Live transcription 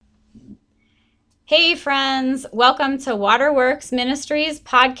Hey, friends, welcome to Waterworks Ministries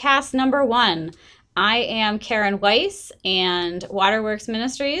podcast number 1. I am Karen Weiss, and Waterworks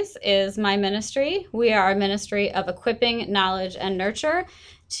Ministries is my ministry. We are a ministry of equipping, knowledge, and nurture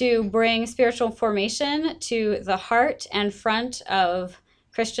to bring spiritual formation to the heart and front of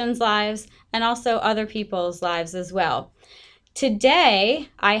Christians' lives and also other people's lives as well. Today,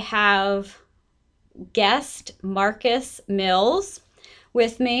 I have guest Marcus Mills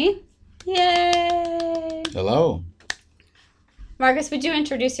with me. Yay! Hello. Marcus, would you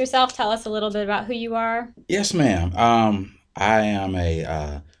introduce yourself? Tell us a little bit about who you are. Yes, ma'am. I am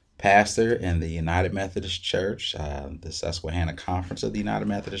a pastor in the United Methodist Church, the Susquehanna Conference of the United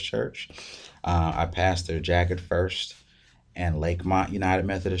Methodist Church. I pastor Jagged First and Lakemont United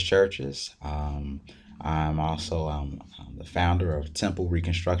Methodist Churches. I'm also the founder of Temple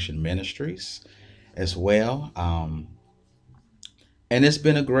Reconstruction Ministries as well. And it's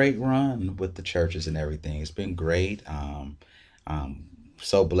been a great run with the churches and everything. It's been great. I'm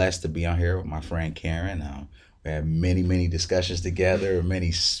so blessed to be on here with my friend Karen. We have many discussions together,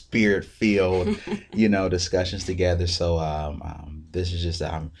 many spirit filled, discussions together. So this is just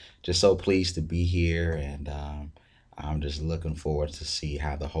I'm just so pleased to be here, and I'm just looking forward to see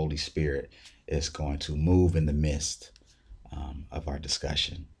how the Holy Spirit is going to move in the midst of our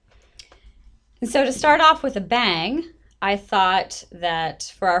discussion. And so, to start off with a bang, I thought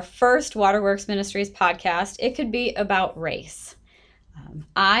that for our first Waterworks Ministries podcast, it could be about race.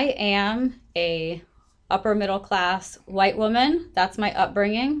 I am a upper middle class white woman. That's my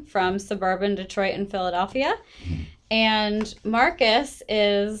upbringing from suburban Detroit and Philadelphia. Mhm. And Marcus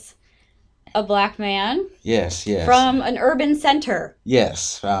is a black man Yes. from an urban center.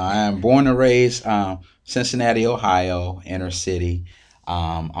 Yes, I am born and raised Cincinnati, Ohio, inner city,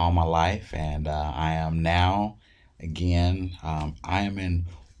 all my life, and I am now again. I am in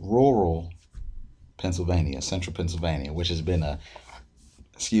rural Pennsylvania, central Pennsylvania, which has been a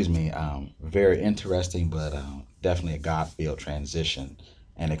very interesting, but definitely a God-filled transition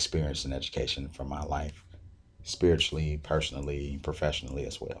and experience and education for my life, spiritually, personally, professionally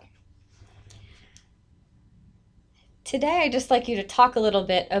as well. Today, I'd just like you to talk a little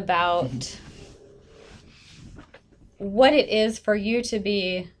bit Mhm. about what it is for you to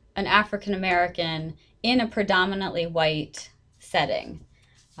be an African American in a predominantly white setting.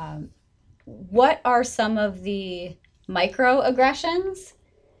 Um, what are some of the microaggressions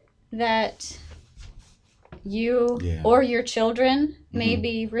that you Yeah. or your children Hmm.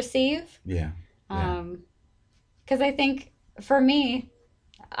 maybe receive? Yeah. Yeah. Because I think for me,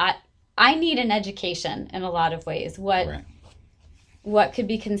 I I need an education in a lot of ways. Right. What could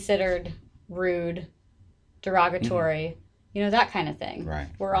be considered rude, Hmm. derogatory, that kind of thing. Right.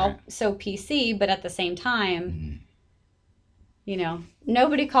 We're Right. all so PC, but at the same time, Hmm.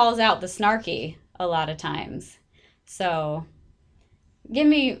 nobody calls out the snarky a lot of times. So, give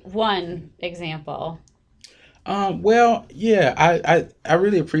me one example. Well, yeah, I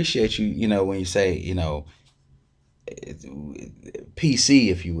really appreciate you, when you say, PC,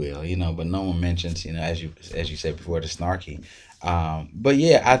 if you will, but no one mentions, as you said before, the snarky. But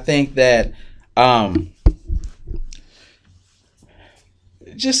yeah, I think that um,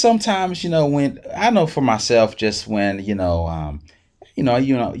 just sometimes, when I know for myself, just when, you want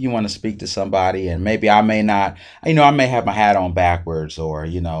to speak to somebody, and maybe I may not, I may have my hat on backwards, or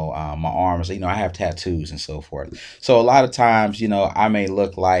my arms, I have tattoos and so forth. So a lot of times, I may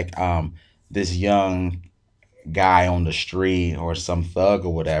look like this young guy on the street or some thug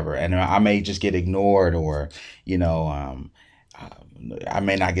or whatever, and I may just get ignored, or you know I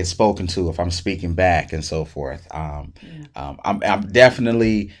may not get spoken to if I'm speaking back and so forth. Mm. I'm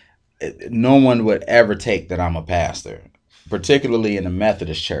definitely, no one would ever take that I'm a pastor, particularly in the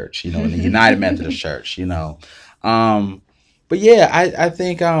Methodist Church, in the United Methodist Church, Um, but yeah, I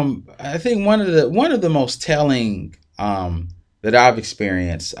think one of the most telling that I've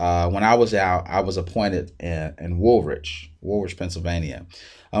experienced when I was out, I was appointed in Woolwich, Pennsylvania.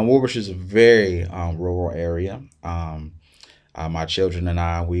 Woolwich is a very rural area. My children and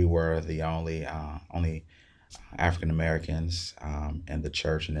I, we were the only African Americans in the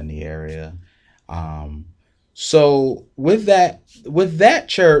church and in the area. Um, so with that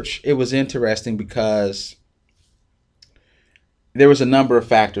church, it was interesting because there was a number of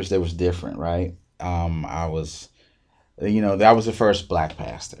factors that was different, right? I was, that was the first black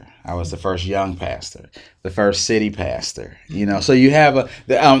pastor. I was the first young pastor, the first city pastor. So you have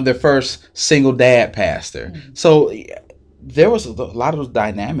the first single dad pastor. Mm. So there was a lot of those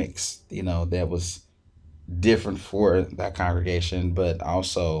dynamics, that was different for that congregation, but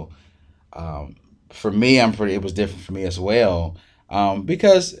also um, for me, it was different for me as well,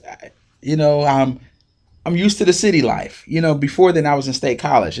 because You know, I'm used to the city life. You know, before then I was in State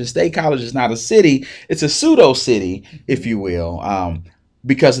College. And State College is not a city; it's a pseudo city, if you will,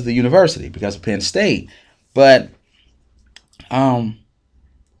 because of the university, because of Penn State. But um,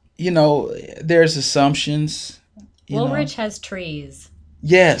 you know, there's assumptions. You know, Woolridge has trees.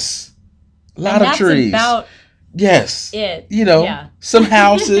 yes, a And lot of that's trees. about Yes, it. you know, Yeah. some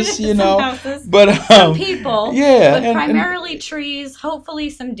houses. You Some know, houses, but some people, yeah, but and primarily trees, hopefully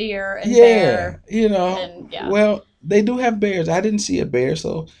some deer and yeah, bear. you know, And yeah. well, they do have bears. I didn't see a bear,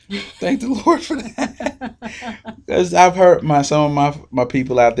 so thank the Lord for that. Because I've heard some of my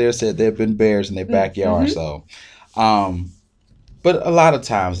people out there said there have been bears in their backyard. Mm-hmm. So, um, but a lot of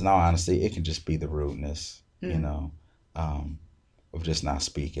times, in all honesty, it can just be the rudeness, you Mm. know, of just not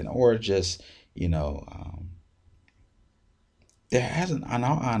speaking, or just, you know, there hasn't, in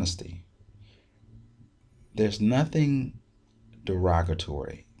all honesty, there's nothing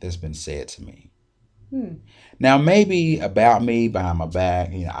derogatory that's been said to me. Mm. Now, maybe about me behind my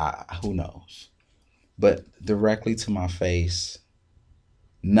back, you know, who knows? But directly to my face,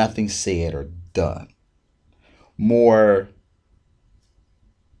 nothing said or done. More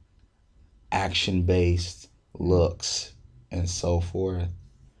action based looks and so forth.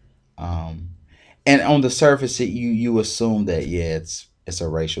 Um, and on the surface, you assume that yeah, it's a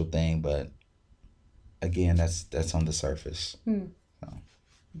racial thing, but again, that's on the surface. Mm. So,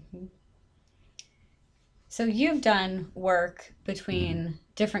 Mm-hmm. So you've done work mhm. between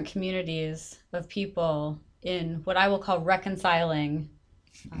different communities of people in what I will call reconciling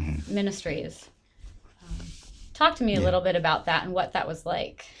Mhm. ministries. Um, Talk to me a Yeah, little bit about that and what that was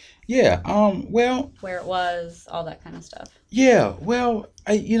like, yeah. Well, where it was, all that kind of stuff. yeah. Well,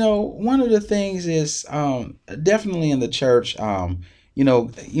 you know, one of the things is definitely in the church.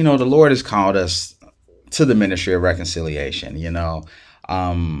 The Lord has called us to the ministry of reconciliation. You know,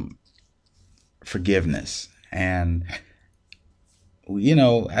 um, forgiveness. And, you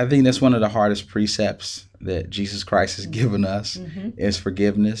know, I think that's one of the hardest precepts that Jesus Christ has given us Mm-hmm. is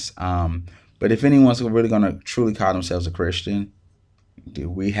forgiveness. But if anyone's really going to truly call themselves a Christian,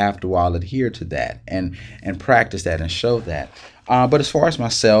 we have to all adhere to that and practice that and show that. But as far as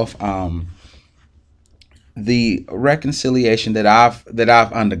myself, the reconciliation that I've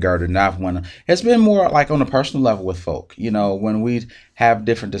undergirded and I've won has been more like on a personal level with folk. You know, when we have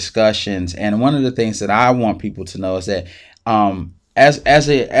different discussions, and one of the things that I want people to know is that as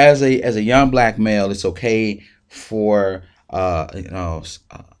a young black male, it's okay for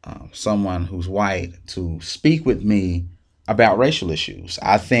someone who's white to speak with me about racial issues.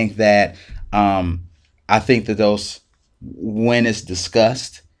 Um, I think that those when it's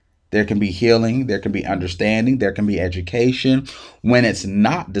discussed there can be healing, there can be understanding, there can be education. When it's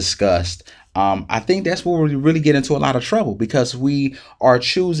not discussed, I think that's where we really get into a lot of trouble because we are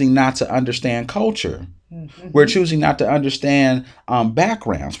choosing not to understand culture. We're Mm-hmm. choosing not to understand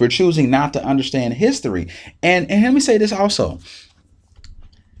backgrounds. We're choosing not to understand history. And let me say this also.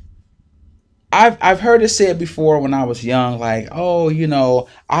 I've heard it said before when I was young, like, oh, you know,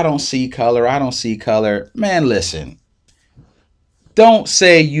 I don't see color. I don't see color. Man, listen, don't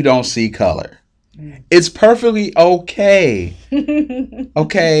say you don't see color. It's perfectly okay.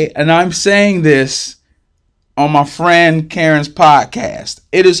 Okay. And I'm saying this on my friend Karen's podcast.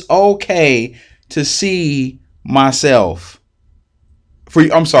 It is okay to see myself. For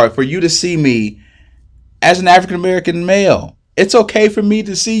you to see me as an African American male. It's okay for me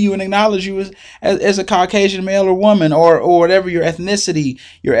to see you and acknowledge you as a Caucasian male or woman or whatever your ethnicity,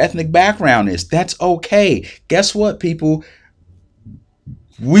 your ethnic background is. That's okay. Guess what, people?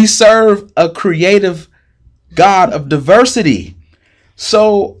 We serve a creative God of diversity.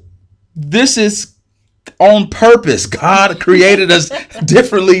 So this is on purpose. God created us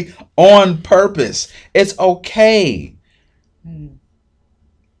differently on purpose. It's okay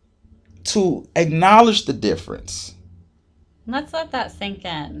to acknowledge the difference. Let's let that sink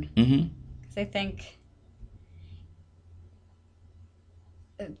in. Mm-hmm. Because I think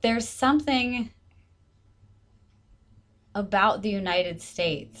there's something about the United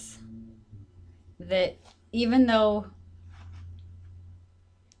States that even though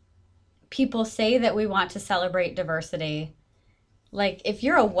people say that we want to celebrate diversity, like if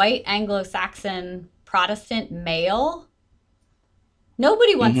you're a white Anglo-Saxon Protestant male,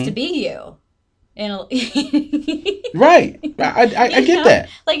 nobody wants to Mm-hmm. be you. In a, Right. I you get know, that.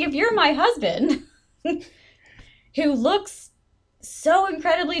 like if you're my husband who looks so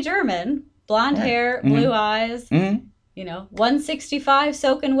incredibly German, blonde Right. hair, blue Mm-hmm. eyes, Mm-hmm. 165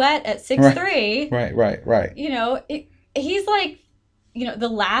 soaking wet at six Right. three, Right. Right. Right. he's like, the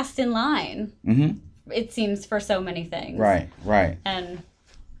last in line, Mm-hmm. it seems, for so many things. Right. Right. And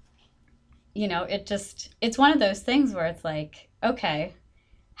it's one of those things where it's like, okay,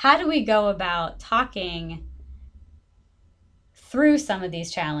 how do we go about talking through some of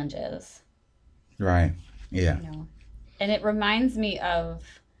these challenges? Right. Yeah. And it reminds me of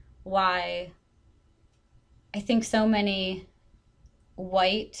why I think so many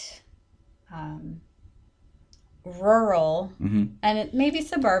white, um, rural, Mm-hmm. and it maybe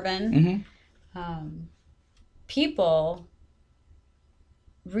suburban, um, people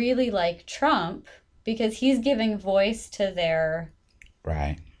really like Trump because he's giving voice to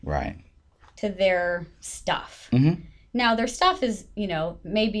Right. Right. their stuff. Mm-hmm. Now their stuff is,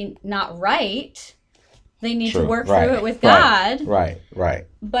 maybe not right. They need to True. work through Right. it with Right. God. Right. Right.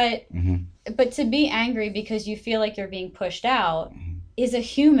 But Mm-hmm. but to be angry because you feel like you're being pushed out is a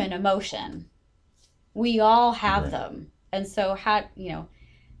human emotion. We all have Agree. them. And so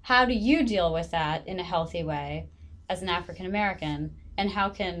how do you deal with that in a healthy way as an African American, and how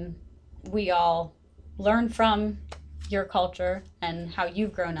can we all learn from your culture and how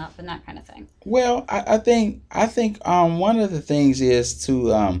you've grown up and that kind of thing? Well, I think one of the things is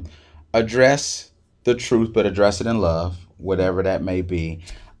to address the truth, but address it in love, whatever that may be.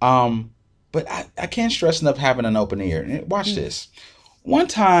 Um, but I can't stress enough having an open ear. Watch Mm. this. One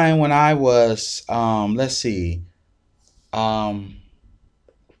time when I was let's see, um,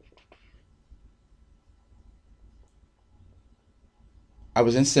 I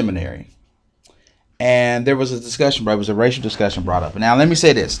was in seminary, and there was a discussion, but it was a racial discussion brought up. Now let me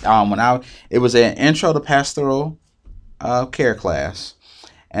say this: it was an intro to pastoral care class,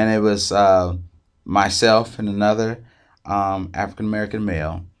 and it was myself and another African American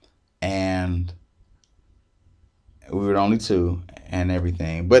male, and we were the only two and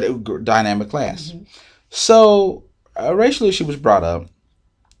everything, but it was a dynamic class. Mm-hmm. So a racial issue was brought up,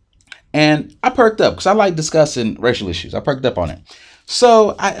 and I perked up because I like discussing racial issues. I perked up on it.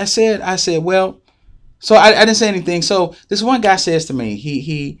 So I said, well, so I didn't say anything. So this one guy says to me,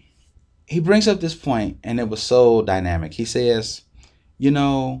 he brings up this point, and it was so dynamic. He says, you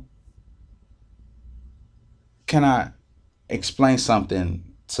know, can I explain something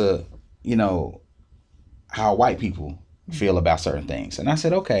to, you know, how white people feel about certain things? And I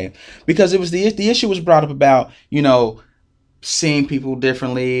said, okay, because it was the issue was brought up about, seeing people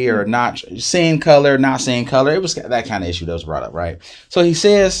differently or not seeing color, not seeing color. It was that kind of issue that was brought up, right? So he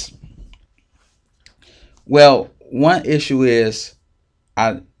says, well, one issue is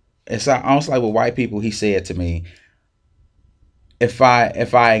it's almost like with white people. He said to me, if I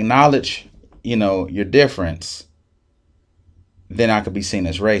acknowledge, your difference, then I could be seen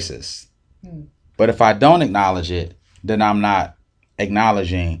as racist. Mm. But if I don't acknowledge it, then I'm not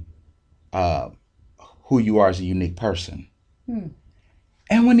acknowledging uh, who you are as a unique person. Mm.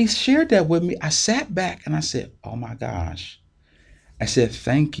 And when he shared that with me, I sat back and I said, oh my gosh. I said,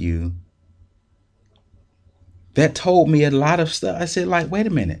 thank you. That told me a lot of stuff. I said, like, wait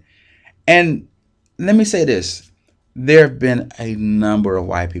a minute. And let me say this. There have been a number of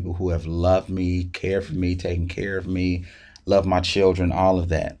white people who have loved me, cared for me, taken care of me, loved my children, all of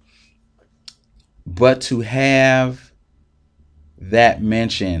that. But to have that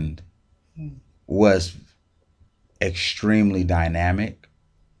mentioned was extremely dynamic.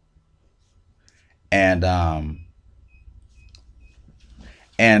 And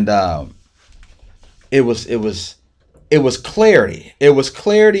and it was clarity. It was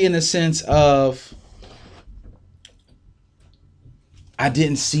clarity in the sense of I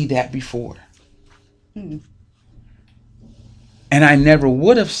didn't see that before. Mm. And I never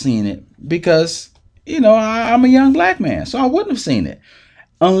would have seen it because, I'm a young black man. So I wouldn't have seen it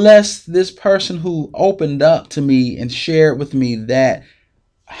unless this person who opened up to me and shared with me that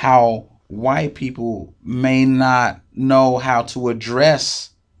how white people may not know how to address,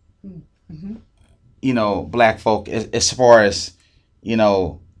 Mm-hmm. black folk as far as, you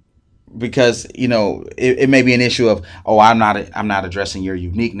know, because it may be an issue of, oh, I'm not addressing your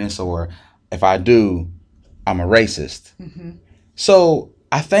uniqueness, or if I do, I'm a racist. Mm-hmm. So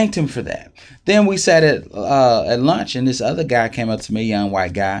I thanked him for that. Then we sat at lunch, and this other guy came up to me, a young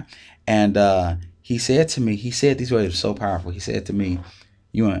white guy, and he said to me, he said these words so powerful. He said to me,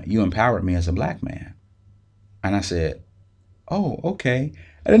 "You empowered me as a black man," and I said, "Oh, okay."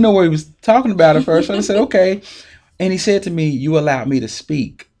 I didn't know what he was talking about at first, so I said, "Okay," and he said to me, "You allowed me to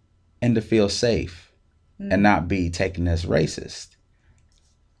speak and to feel safe and not be taken as racist."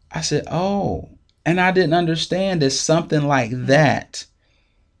 I said, "Oh," and I didn't understand that something like that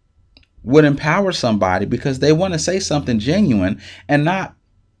would empower somebody because they want to say something genuine and not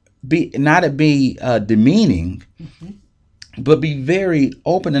it be demeaning, Mm-hmm. but be very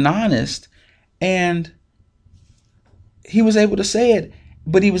open and honest. And he was able to say it,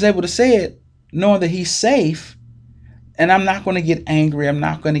 but he was able to say it knowing that he's safe. And I'm not going to get angry. I'm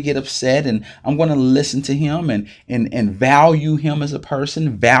not going to get upset. And I'm going to listen to him and value him as a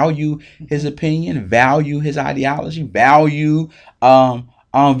person, value his opinion, value his ideology, value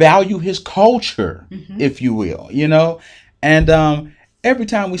his culture, if you will, And every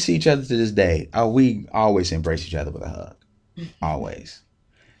time we see each other to this day, we always embrace each other with a hug. Always.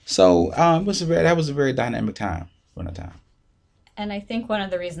 So that was a very dynamic time for the time. And I think one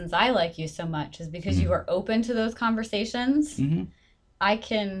of the reasons I like you so much is because you are open to those conversations. I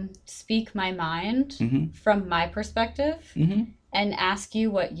can speak my mind from my perspective and ask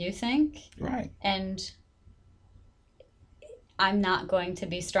you what you think. Right. And I'm not going to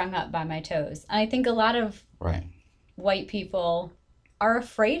be strung up by my toes. And I think a lot of white people are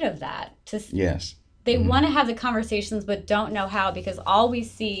afraid of that. Yes. They want to have the conversations but don't know how, because all we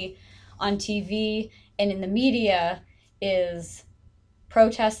see on TV and in the media is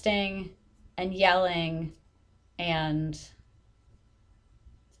protesting and yelling and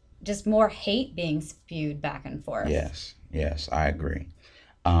just more hate being spewed back and forth. Yes, I agree.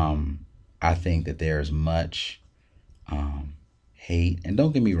 I think that there's much hate, and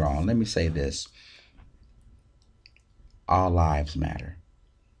don't get me wrong, let me say this. All lives matter.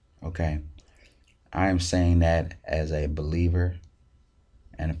 Okay? I am saying that as a believer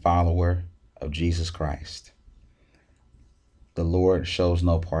and a follower of Jesus Christ. The Lord shows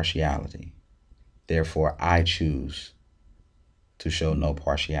no partiality. Therefore, I choose to show no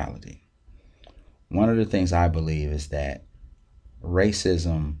partiality. One of the things I believe is that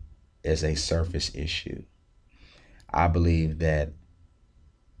racism is a surface issue. I believe that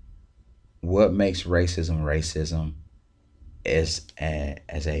what makes racism is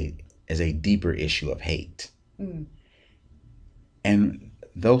a deeper issue of hate. And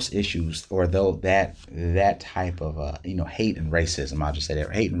those issues, or though that type of hate and racism, I'll just say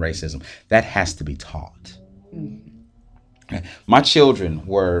that hate and racism, that has to be taught. My children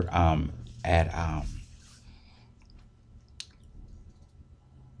were at a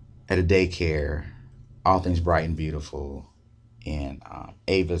daycare, All Things Bright and Beautiful, in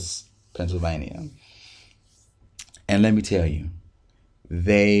Avis, Pennsylvania. And let me tell you,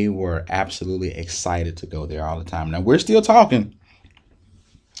 they were absolutely excited to go there all the time. Now, we're still talking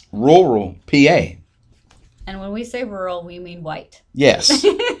rural PA. And when we say rural, we mean white. Yes,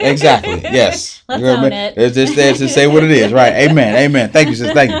 exactly. Yes. Let's own it. It's just there to say what it is, right? Amen. Amen. Thank you,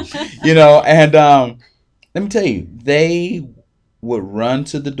 sis. Thank you. And let me tell you, they would run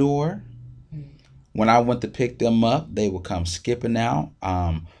to the door. When I went to pick them up, they would come skipping out.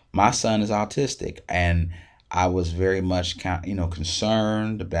 My son is autistic, and I was very much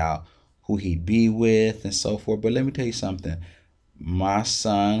concerned about who he'd be with and so forth. But let me tell you something. My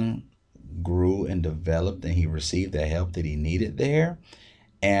son grew and developed, and he received the help that he needed there.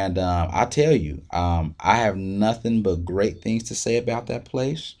 And I tell you, I have nothing but great things to say about that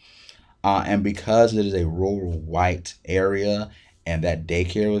place. And because it is a rural white area and that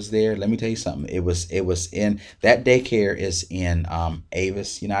daycare was there, let me tell you something. It was in that daycare is in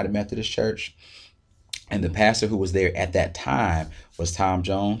Avis United Methodist Church. And the pastor who was there at that time was Tom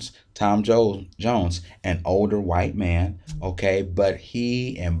Jones. Tom Jones, an older white man, okay, but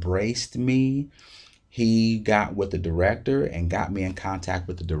he embraced me. He got with the director and got me in contact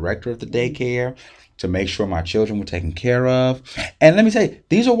with the director of the daycare to make sure my children were taken care of. And let me say,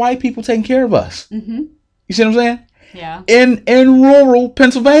 these are white people taking care of us. You see what I'm saying? Yeah. In rural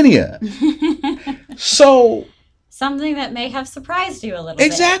Pennsylvania. So something that may have surprised you a little bit.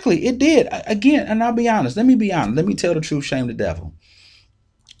 Exactly, it did. Again, and I'll be honest. Let me be honest. Let me tell the truth, shame the devil.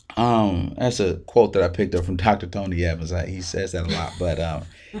 That's a quote that I picked up from Dr. Tony Evans. He says that a lot, but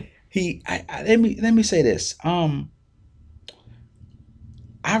let me say this. I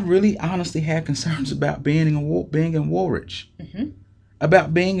really honestly had concerns about being in Woolwich,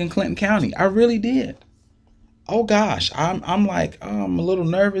 about being in Clinton County. I really did. Oh gosh, I'm like I'm a little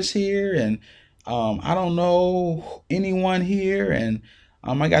nervous here, and I don't know anyone here, and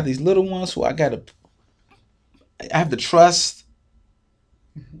I got these little ones who I have to trust.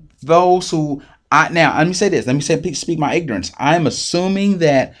 Those who now let me say this. Let me speak my ignorance. I'm assuming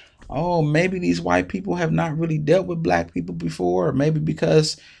that maybe these white people have not really dealt with black people before, or maybe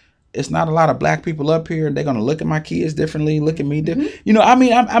because it's not a lot of black people up here, they're gonna look at my kids differently, look at me differently.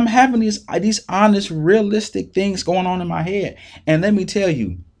 I'm having these honest, realistic things going on in my head, and let me tell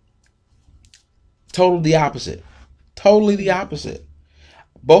you, totally the opposite. Totally the opposite.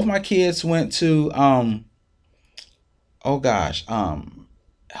 Both my kids went to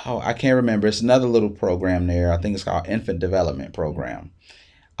I can't remember. It's another little program there. I think it's called Infant Development Program.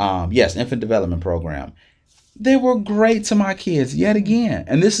 Yes, Infant Development Program. They were great to my kids yet again.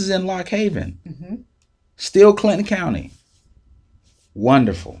 And this is in Lock Haven, Mm-hmm. still Clinton County.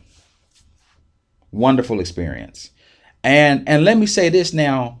 Wonderful, wonderful experience. And let me say this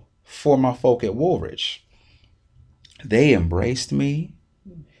now for my folk at Woolridge. They embraced me,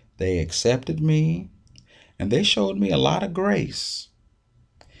 they accepted me, and they showed me a lot of grace.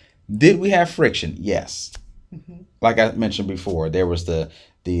 Did we have friction? Yes. Mm-hmm. Like I mentioned before, there was the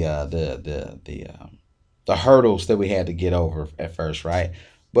hurdles that we had to get over at first, right?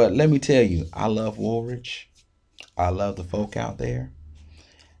 But let me tell you, I love Woolridge. I love the folk out there,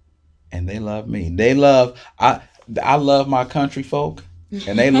 and they love me. I love my country folk,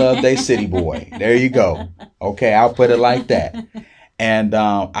 and they love their city boy. There you go. Okay, I'll put it like that. And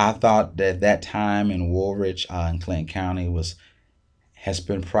I thought that that time in Woolridge, in Clinton County, was has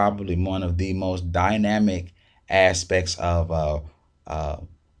been probably one of the most dynamic aspects of uh,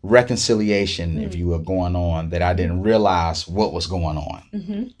 reconciliation, if you will, going on that I didn't realize what was going on.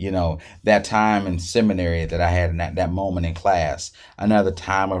 Mm-hmm. You know, that time in seminary that I had in that moment in class, another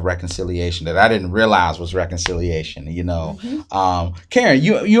time of reconciliation that I didn't realize was reconciliation. You know, Mm-hmm. Karen,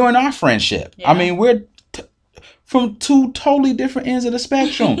 you and our friendship. I Yeah. mean, we're from two totally different ends of the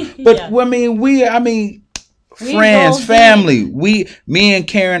spectrum, but Yes. I mean, We roll friends, deep. family. Me and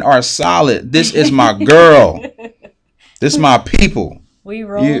Karen are solid. This is my girl. This is my people. We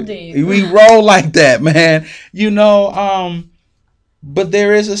roll deep. We roll like that, man. You know, but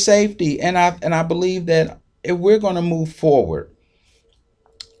there is a safety, and I believe that if we're going to move forward,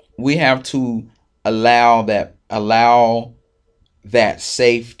 we have to allow that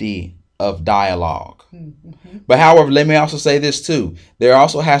safety of dialogue. Mm-hmm. But however, let me also say this too. There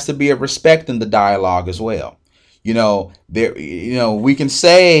also has to be a respect in the dialogue as well. We can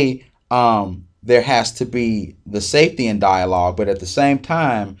say there has to be the safety in dialogue, but at the same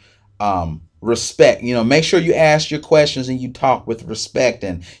time, respect. Make sure you ask your questions and you talk with respect,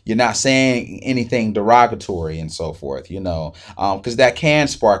 and you're not saying anything derogatory and so forth. Because that can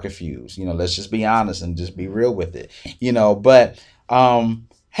spark a fuse. Let's just be honest and just be real with it. But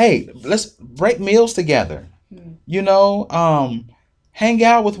hey, let's break meals together. Mm. Hang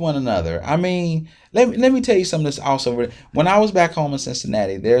out with one another. I mean, let me tell you something that's also. When I was back home in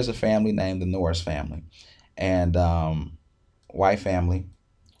Cincinnati, there's a family named the Norris family, and white family.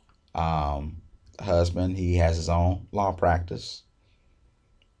 Um, Husband, he has his own law practice.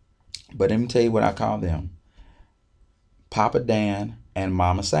 But let me tell you what I call them: Papa Dan and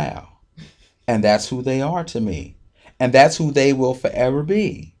Mama Sal, and that's who they are to me, and that's who they will forever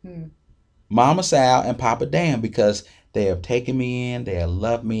be. Mm. Mama Sal and Papa Dan, because they have taken me in, they have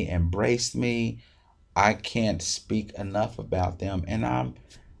loved me, embraced me. I can't speak enough about them, and I'm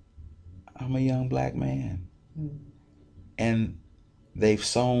a young black man, Mm. and they've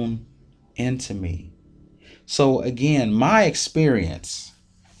sown into me. So again, my experience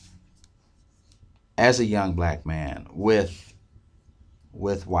as a young black man with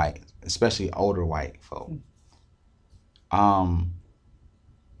white, especially older white folk, um,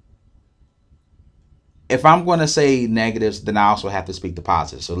 if I'm going to say negatives, then I also have to speak the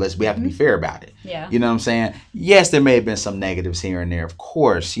positives. So we have to be fair about it. Yeah. You know what I'm saying? Yes, there may have been some negatives here and there, of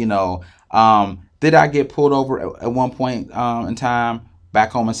course. Did I get pulled over at one point in time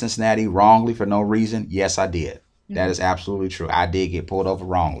back home in Cincinnati wrongly for no reason? Yes, I did. Mm-hmm. That is absolutely true. I did get pulled over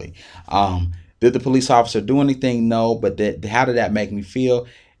wrongly. Did the police officer do anything? No. But how did that make me feel?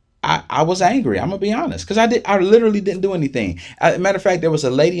 I was angry. I'm gonna be honest, because I literally didn't do anything. Matter of fact, there was a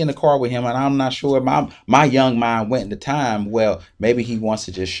lady in the car with him, and I'm not sure. My young mind went into time. Well, maybe he wants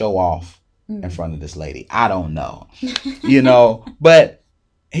to just show off in front of this lady. I don't know, But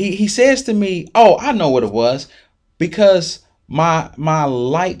he says to me, "Oh, I know what it was, because my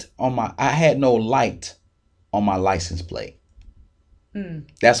light on I had no light on my license plate. Mm.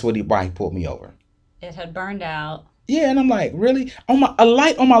 That's why he pulled me over. It had burned out." Yeah, and I'm like, really? A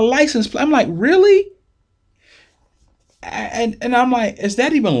light on my license plate? I'm like, really? And I'm like, is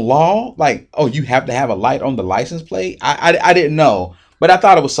that even law? Like, oh, you have to have a light on the license plate? I didn't know, but I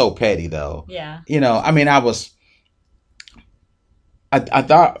thought it was so petty though. Yeah. I mean, I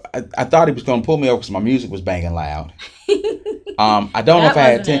thought he was gonna pull me over because my music was banging loud. I don't know if I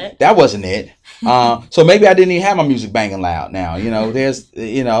had 10. That wasn't it. So maybe I didn't even have my music banging loud. Now,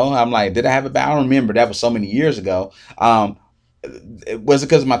 I'm like, did I have it? I don't remember. That was so many years ago. Was it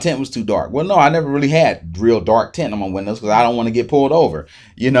because my tent was too dark? Well, no, I never really had real dark tent on my windows because I don't want to get pulled over.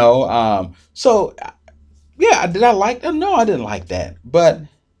 So yeah, did I like that? No, I didn't like that. But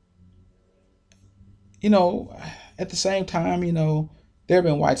at the same time, there have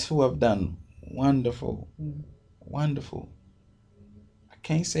been whites who have done wonderful, wonderful. I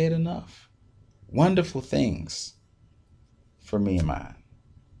can't say it enough. wonderful things for me and mine.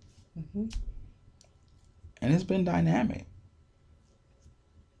 Mm-hmm. And it's been dynamic.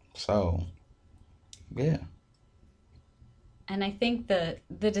 So, yeah. And I think the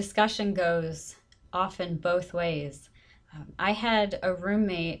discussion goes often both ways. I had a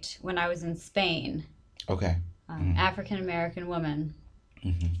roommate when I was in Spain, Okay. African American woman,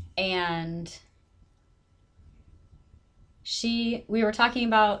 and we were talking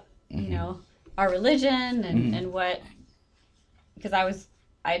about our religion and what, because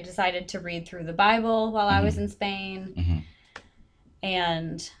I decided to read through the Bible while I was in Spain,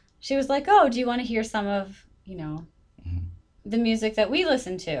 and she was like, "Oh, do you want to hear some of the music that we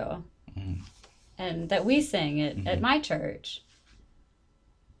listen to and that we sing at my church?"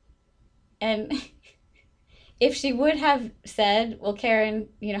 And if she would have said, "Well, Karen,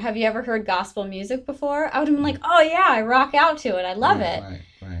 have you ever heard gospel music before?" I would have been like, "Oh yeah, I rock out to it. I love it."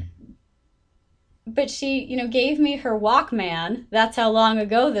 Right. But she, gave me her Walkman. That's how long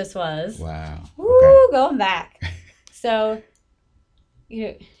ago this was. Wow. Woo, going back. So,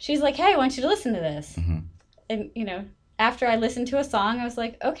 she's like, "Hey, I want you to listen to this." And, after I listened to a song, I was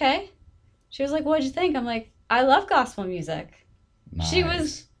like, "Okay." She was like, "What'd you think?" I'm like, "I love gospel music." Nice.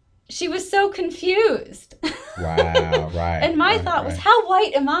 She was so confused. Wow, right. And my thought was, how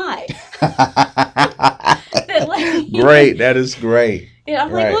white am I? Great. That is great. I'm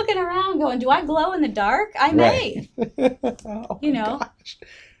like looking around going, do I glow in the dark? I may. Oh gosh.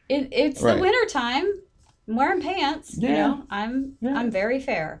 It's the winter time. I'm wearing pants. Yeah. I'm very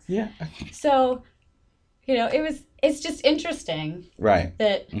fair. Yeah. So, it's just interesting. Right.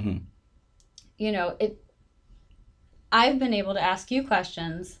 That, I've been able to ask you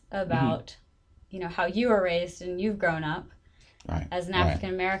questions about, how you were raised and you've grown up as an African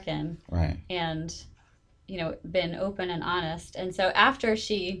American. Right. And, been open and honest. And so after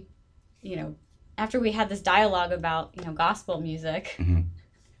she, after we had this dialogue about, gospel music,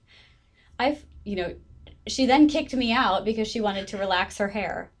 she then kicked me out because she wanted to relax her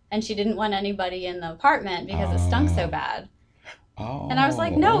hair. And she didn't want anybody in the apartment because it stunk so bad. Oh, and I was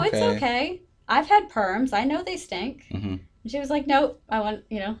like, no, it's okay. I've had perms. I know they stink. And she was like, nope, I want,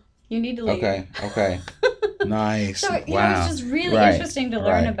 you need to leave. Okay. Nice. So, wow. It was just really interesting to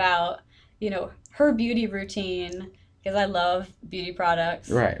learn about, her beauty routine, because I love beauty products.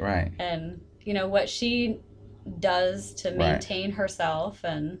 Right. And, what she does to maintain herself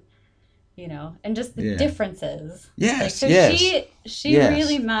and, and just the differences. Yes, she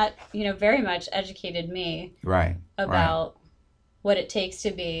really very much educated me about what it takes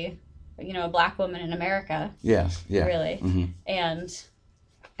to be, a Black woman in America. Yes, yeah. Really. And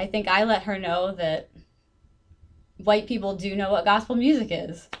I think I let her know that white people do know what gospel music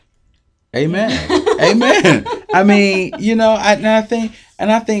is. Amen. Amen. I mean,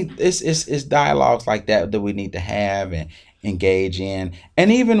 I think it's dialogues like that we need to have and engage in, and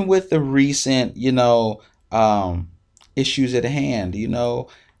even with the recent, issues at hand.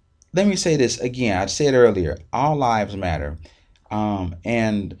 Let me say this again. I said earlier, all lives matter,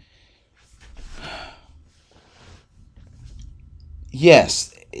 and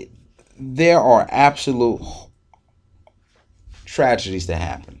yes, there are absolute tragedies that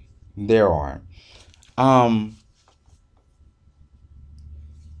happen. There are.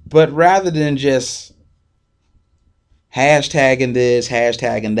 But rather than just hashtagging this,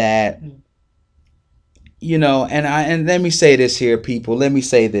 hashtagging that, and let me say this here, people. Let me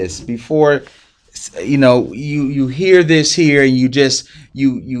say this before, you hear this here and you just,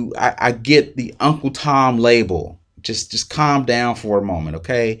 I get the Uncle Tom label. Just calm down for a moment,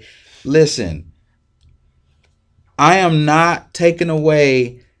 okay? Listen, I am not taking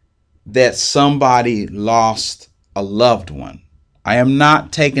away that somebody lost a loved one. I am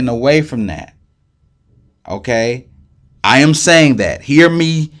not taking away from that. Okay? I am saying that. Hear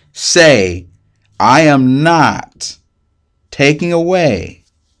me say, I am not taking away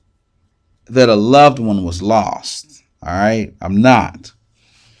that a loved one was lost. All right? I'm not.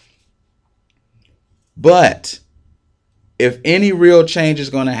 But if any real change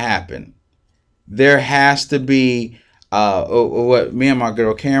is going to happen, there has to be what me and my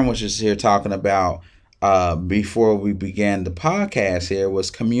girl Karen was just here talking about before we began the podcast here was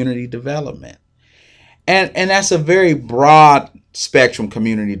community development. And that's a very broad spectrum,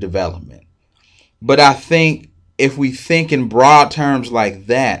 community development. But I think if we think in broad terms like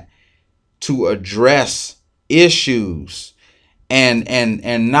that to address issues and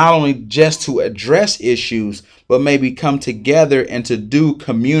not only just to address issues, but maybe come together and to do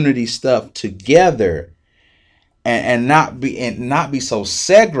community stuff together and not be so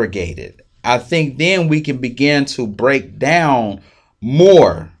segregated, I think then we can begin to break down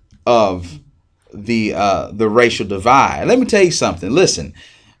more of the racial divide. Let me tell you something. Listen,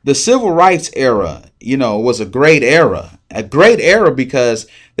 the civil rights era, was a great era. A great era because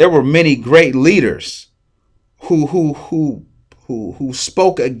there were many great leaders who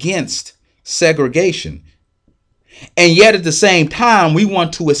spoke against segregation. And yet at the same time, we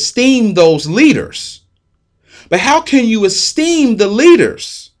want to esteem those leaders. But how can you esteem the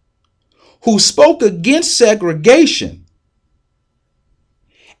leaders who spoke against segregation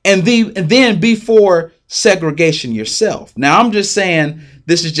and then be for segregation yourself? Now, I'm just saying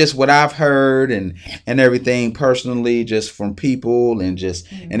this is just what I've heard and everything personally, just from people and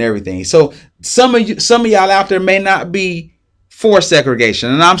and everything. So some of y'all out there may not be for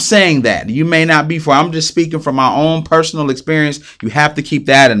segregation, and I'm saying that you may not be for. I'm just speaking from my own personal experience. You have to keep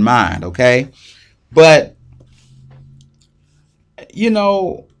that in mind, okay? But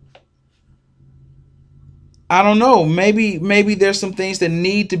I don't know. Maybe there's some things that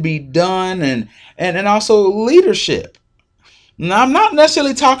need to be done, and also leadership. Now, I'm not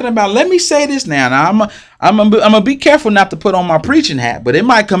necessarily talking about. Let me say this now. I'm gonna be careful not to put on my preaching hat, but it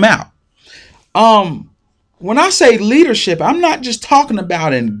might come out. When I say leadership, I'm not just talking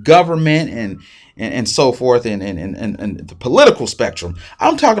about in government and so forth and the political spectrum.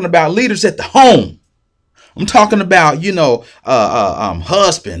 I'm talking about leaders at the home. I'm talking about,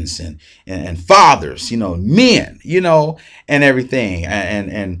 husbands and fathers, men, and everything,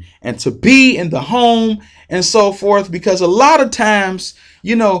 and to be in the home and so forth. Because a lot of times,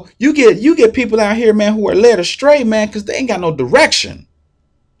 you get people out here, man, who are led astray, man, because they ain't got no direction.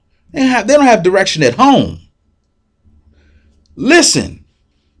 They don't have direction at home. Listen,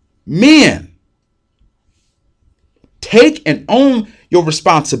 men, take and own your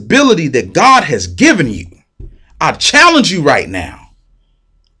responsibility that God has given you. I challenge you right now.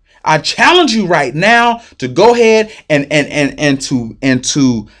 I challenge you right now to go ahead and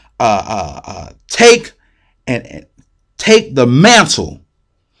to take the mantle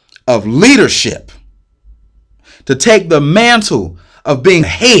of leadership, to take the mantle of being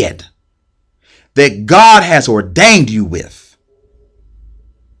head that God has ordained you with.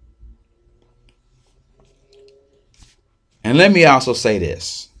 And let me also say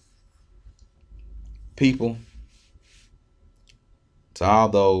this, people, to all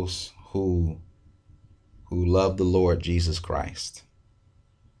those who love the Lord Jesus Christ.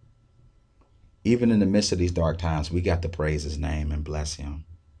 Even in the midst of these dark times, we got to praise his name and bless him.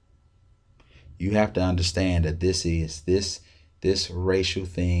 You have to understand that this racial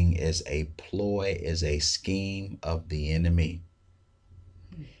thing is a ploy, is a scheme of the enemy.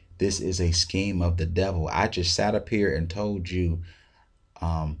 This is a scheme of the devil. I just sat up here and told you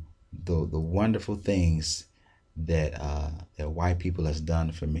the wonderful things that white people has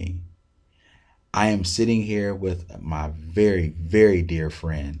done for me. I am sitting here with my very, very dear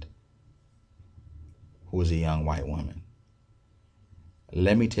friend who is a young white woman.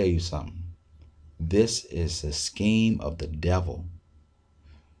 Let me tell you something. This is a scheme of the devil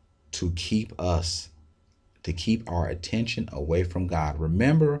to keep our attention away from God.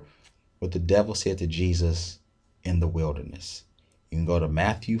 Remember what the devil said to Jesus in the wilderness. You can go to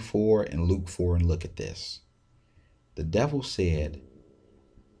Matthew 4 and Luke 4 and look at this. The devil said,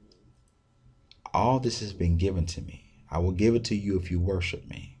 all this has been given to me. I will give it to you if you worship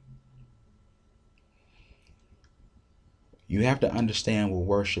me. You have to understand what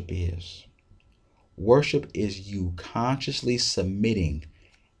worship is. Worship is you consciously submitting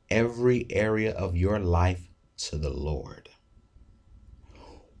every area of your life to the Lord.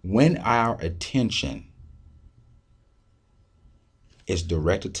 When our attention is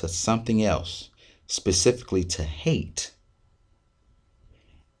directed to something else, specifically to hate,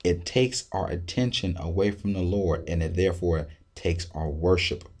 it takes our attention away from the Lord, and it therefore takes our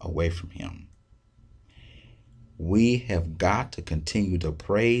worship away from him. We have got to continue to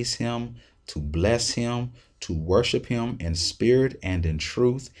praise him, to bless him, to worship him in spirit and in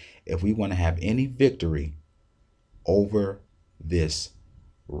truth if we want to have any victory over this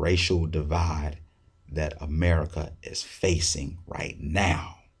racial divide that America is facing right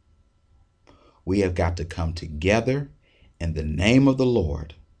now. We have got to come together in the name of the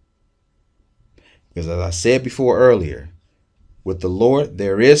Lord. Because as I said before earlier, with the Lord,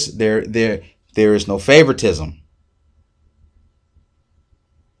 there is no favoritism.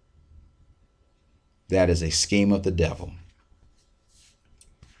 That is a scheme of the devil.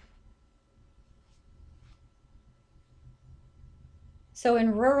 So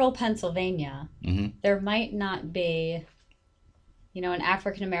in rural Pennsylvania, there might not be, an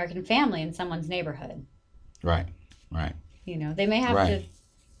African-American family in someone's neighborhood. Right. They may have to,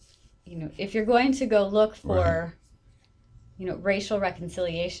 if you're going to go look for, racial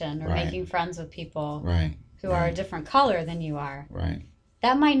reconciliation or Right. making friends with people Right. who are a different color than you are. Right.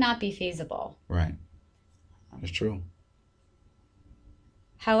 That might not be feasible. Right. It's true.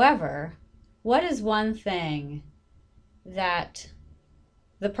 However, what is one thing that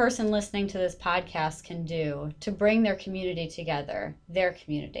the person listening to this podcast can do to bring their community together, their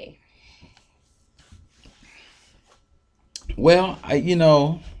community? Well,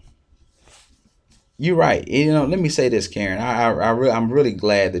 you're right. Let me say this, Karen. I'm really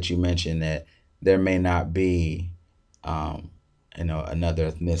glad that you mentioned that there may not be, um,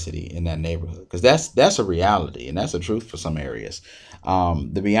 another ethnicity in that neighborhood, because that's a reality and that's a truth for some areas.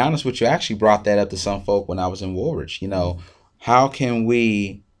 To be honest with you, I actually brought that up to some folk when I was in Woolwich. How can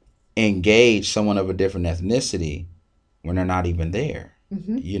we engage someone of a different ethnicity when they're not even there?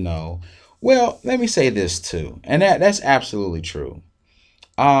 Mm-hmm. Well, let me say this too, and that's absolutely true.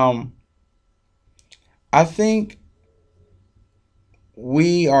 Um, I think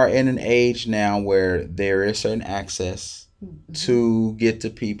we are in an age now where there is certain access to get to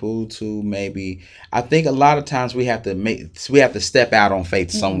people to maybe. I think a lot of times we have to step out on faith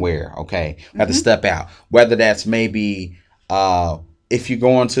somewhere. Okay, we have to step out, whether that's maybe if you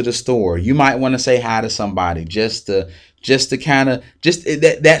go into the store, you might want to say hi to somebody just to kind of just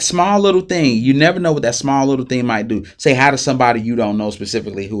that small little thing. You never know what that small little thing might do. Say hi to somebody you don't know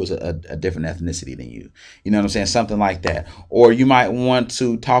specifically who is a different ethnicity than you. You know what I'm saying? Something like that. Or you might want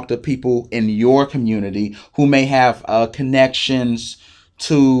to talk to people in your community who may have connections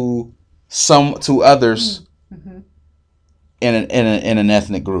to others in an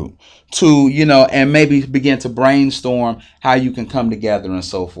ethnic group, and maybe begin to brainstorm how you can come together and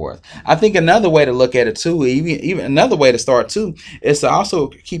so forth. I think another way to look at it too, even another way to start too, is to also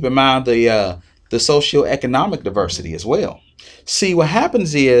keep in mind the socioeconomic diversity as well. See, what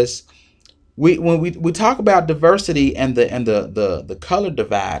happens is when we talk about diversity and the color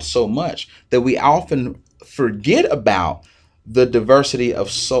divide so much that we often forget about the diversity of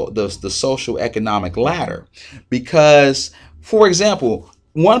the social economic ladder, because, for example,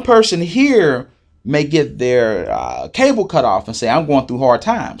 one person here may get their cable cut off and say, I'm going through hard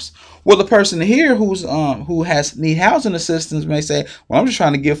times. Well, the person here who has need housing assistance may say, well, I'm just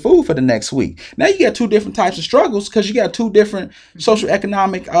trying to get food for the next week. Now you got two different types of struggles because you got two different social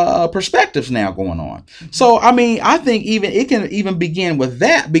economic perspectives now going on. So I mean, I think it can even begin with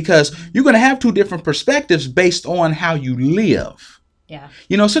that, because you're going to have two different perspectives based on how you live. Yeah.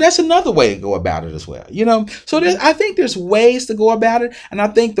 So that's another way to go about it as well. So I think there's ways to go about it, and I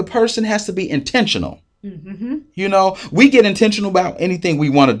think the person has to be intentional. Mm-hmm. We get intentional about anything we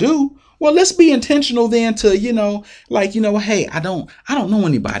want to do. Well, let's be intentional then to, hey, I don't know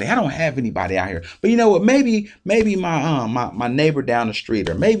anybody. I don't have anybody out here. But you know what? Maybe my neighbor down the street,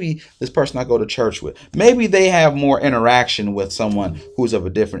 or maybe this person I go to church with, maybe they have more interaction with someone who's of a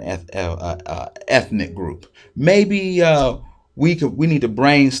different ethnic group. Maybe we need to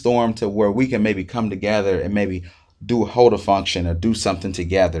brainstorm to where we can maybe come together and maybe hold a function or do something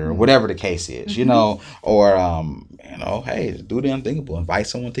together, or whatever the case is, or hey, do the unthinkable, invite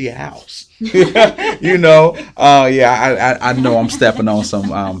someone to your house. I know I'm stepping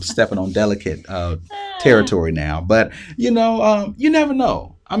on delicate territory now, but you never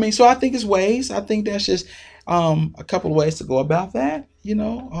know. I mean, so I think it's ways. I think that's just a couple of ways to go about that.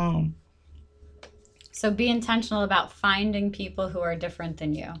 So be intentional about finding people who are different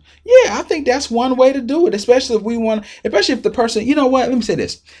than you. Yeah, I think that's one way to do it, especially if the person, you know what, let me say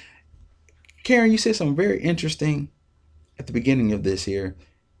this. Karen, you said something very interesting at the beginning of this here.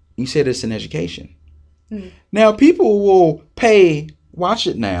 You said it's in education. Now, people will pay, watch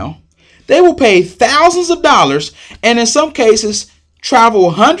it now, they will pay thousands of dollars, and in some cases travel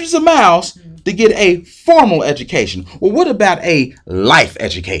hundreds of miles to get a formal education. Well, what about a life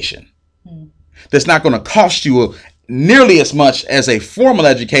education? That's not going to cost you nearly as much as a formal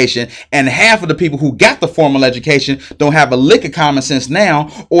education, and half of the people who got the formal education don't have a lick of common sense now,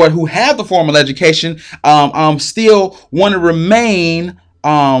 or who have the formal education still want to remain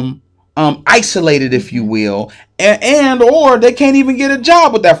isolated, if you will, and or they can't even get a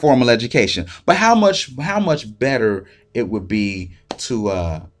job with that formal education. But how much better it would be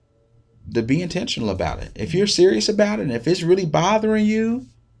to be intentional about it. If you're serious about it, and if it's really bothering you,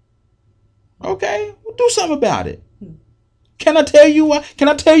 okay, well, do something about it. Can I tell you why? Can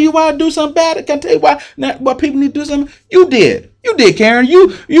I tell you why I do something about it? Can I tell you why people need to do something? You did, Karen.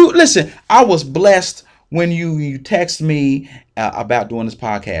 You listen. I was blessed when you text me about doing this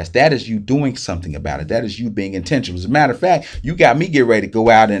podcast, that is you doing something about it. That is you being intentional. As a matter of fact, you got me get ready to go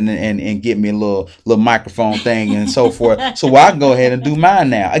out and get me a little microphone thing and so forth, so I can go ahead and do mine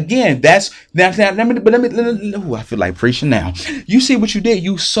now. Again, that's now. Ooh, I feel like preaching now. You see what you did?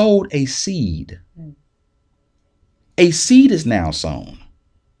 You sowed a seed. A seed is now sown.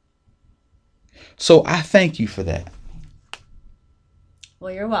 So I thank you for that.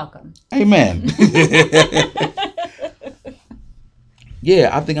 Well, you're welcome. Amen.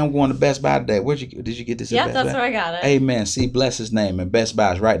 Yeah, I think I'm going to Best Buy today. Did you get this? Yeah, at Best that's Buy? where I got it. Amen. See, bless his name. And Best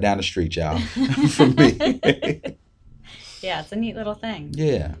Buy is right down the street, y'all. From me. Yeah, it's a neat little thing.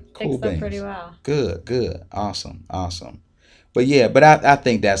 Yeah, cool Fixed up things. pretty well. Good. Awesome. But yeah, but I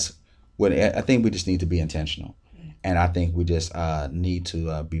think that's what I think we just need to be intentional, and I think we just need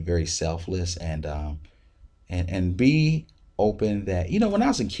to be very selfless and be open. That when I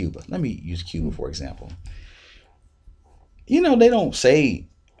was in Cuba, let me use Cuba for example. They don't say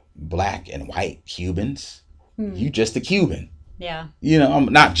black and white Cubans. You just a Cuban. Yeah. I'm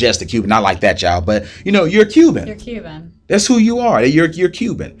not just a Cuban, not like that, y'all, but you're Cuban. You're Cuban. That's who you are. You're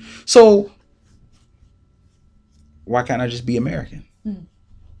Cuban. So why can't I just be American?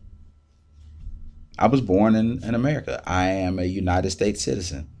 I was born in America. I am a United States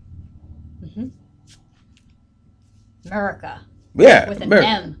citizen. America. Yeah, with an America.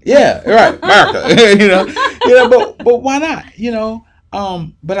 M. Yeah, right, America. But why not?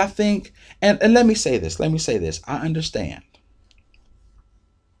 But I think, and let me say this. I understand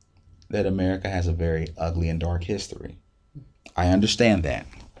that America has a very ugly and dark history. I understand that.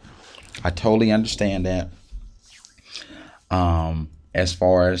 I totally understand that. As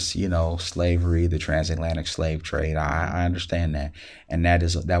far as slavery, the transatlantic slave trade, I understand that, and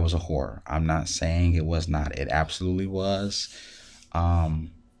that was a horror. I'm not saying it was not. It absolutely was. And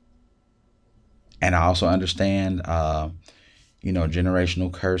I also understand,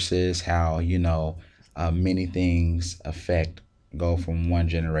 generational curses, how, many things go from one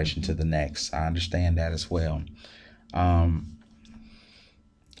generation to the next. I understand that as well. I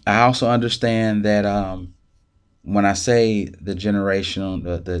also understand that when I say the generational,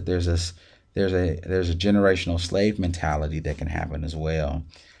 there's a generational slave mentality that can happen as well.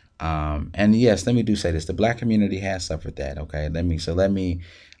 And yes, let me say this: the Black community has suffered that. Okay,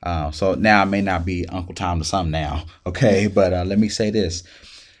 so now I may not be Uncle Tom to some now. Okay, but let me say this: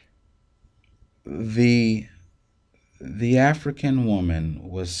 the African woman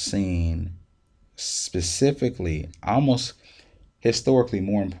was seen specifically, almost historically,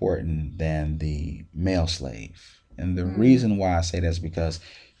 more important than the male slave. And the reason why I say that is because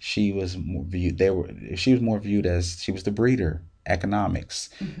she was more viewed. She was more viewed as she was the breeder. Economics.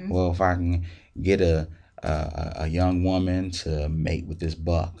 Well, if I can get a young woman to mate with this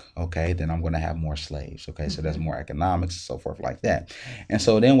buck, okay, then I'm going to have more slaves. Okay, so that's more economics and so forth like that. And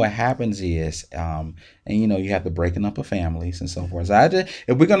so then what happens is, and you have the breaking up of families and so forth. So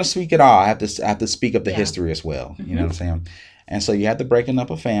if we're going to speak at all, I have to speak up the history as well. You know what I'm saying? And so you have the breaking up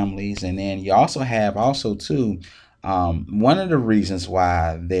of families, and then you also have too, one of the reasons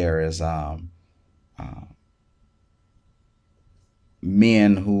why there is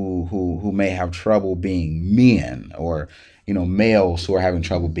men who may have trouble being men, or males who are having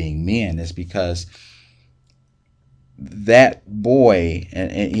trouble being men, is because that boy,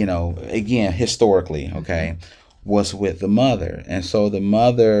 and again historically, okay, was with the mother, and so the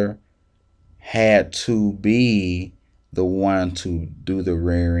mother had to be the one to do the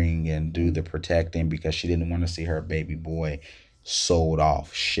rearing and do the protecting, because she didn't want to see her baby boy sold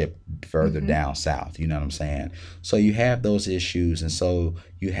off, shipped further down south. You know what I'm saying? So you have those issues, and so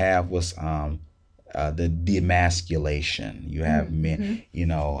you have what's the demasculation. You have men,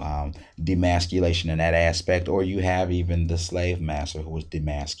 demasculation in that aspect, or you have even the slave master who was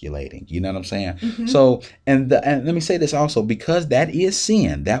demasculating. You know what I'm saying? So, and let me say this also, because that is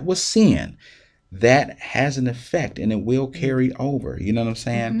sin. That was sin. That has an effect, and it will carry over. You know what I'm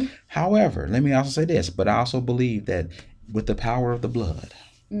saying? However, let me also say this, but I also believe that with the power of the blood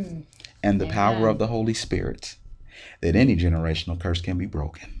and the power of the Holy Spirit, that any generational curse can be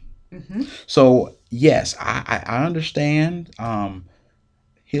broken. So yes, I understand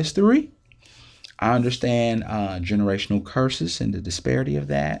history. I understand generational curses and the disparity of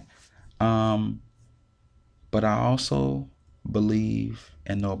that. But I also believe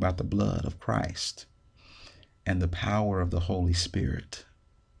and know about the blood of Christ and the power of the Holy Spirit.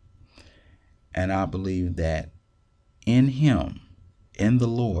 And I believe that in Him, in the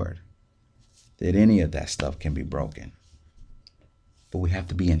Lord, that any of that stuff can be broken. But we have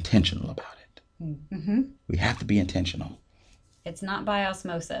to be intentional about it. We have to be intentional. It's not by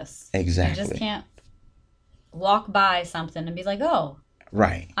osmosis. Exactly. You just can't walk by something and be like, oh,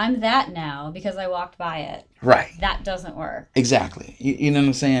 Right. I'm that now because I walked by it. Right. That doesn't work. Exactly. You know what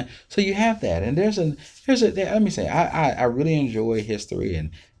I'm saying? So you have that, and let me say, I really enjoy history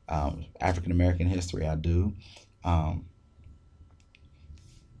and African American history. I do, um,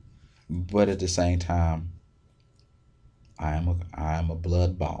 but at the same time, I am a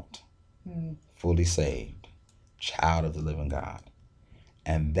blood bought, Mm. fully saved child of the living God,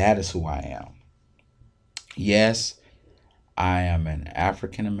 and that is who I am. Yes, I am an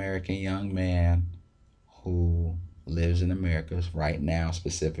African American young man who lives in America right now,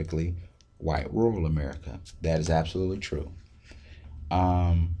 specifically white rural America. That is absolutely true.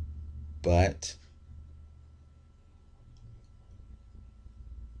 Um, but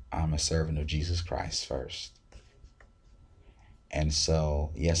I'm a servant of Jesus Christ first. And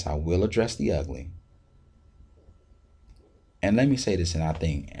so, yes, I will address the ugly. And let me say this, and I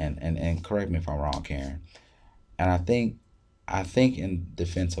think, and correct me if I'm wrong, Karen. And I think in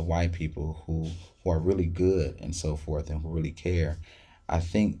defense of white people who are really good and so forth and who really care, I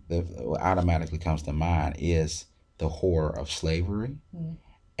think that what automatically comes to mind is the horror of slavery, Mm.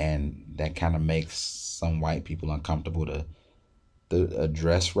 and that kind of makes some white people uncomfortable to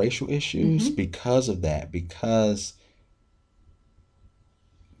address racial issues Mm-hmm. because of that, because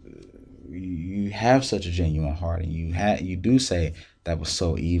you have such a genuine heart, and you do say that was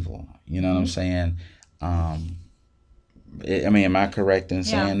so evil. You know what I'm Mm-hmm. saying? Um, I mean, am I correct in Yeah.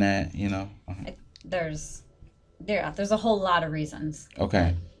 saying that? You know? There's there's a whole lot of reasons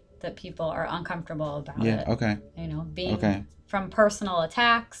Okay. that people are uncomfortable about Yeah. it. Okay. Being Okay. from personal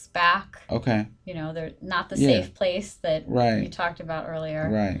attacks back. Okay. They're not the Yeah. safe place that you Right. talked about earlier.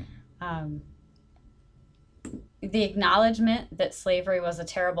 Right. Um, the acknowledgement that slavery was a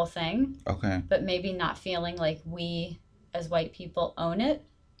terrible thing, Okay. but maybe not feeling like we as white people own it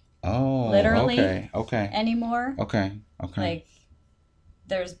Oh. literally Okay. Okay. anymore. Okay. Okay. Like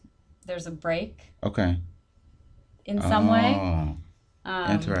there's there's a break Okay. in some way. Oh.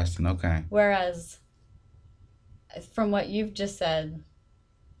 Um, Interesting. Okay. whereas from what you've just said,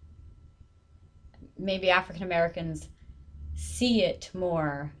 maybe African Americans see it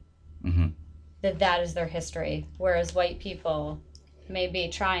more Mm-hmm. that that is their history, whereas white people maybe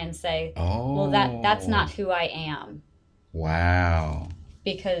try and say, well, that's Oh. not who I am Wow.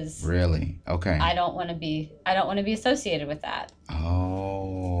 because Really? Okay. I don't want to be associated with that.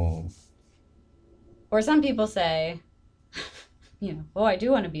 Oh. Or some people say, oh, I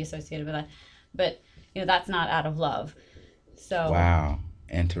do want to be associated with that, but that's not out of love. So, Wow.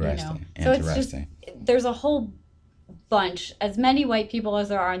 Interesting. so it's just Interesting. there's a whole bunch, as many white people as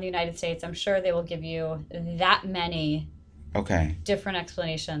there are in the United States. I'm sure they will give you that many Okay. different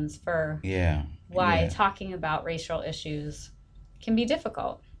explanations for Yeah. why Yeah. talking about racial issues can be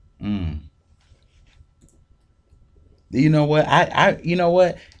difficult. Mm. You know what? you know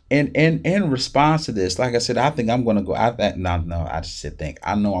what? In response to this, like I said, I think I'm gonna go. I think no. I just said think.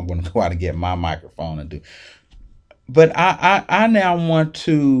 I know I'm gonna go out and get my microphone and do. But I now want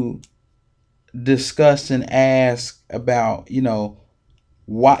to discuss and ask about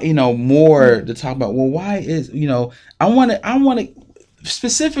why more to talk about. Well, why is I want to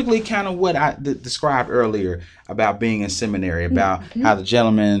specifically kind of what I described earlier about being in seminary, about Mm-hmm. how the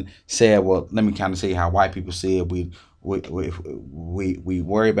gentleman said, well, let me kind of see how white people see it. We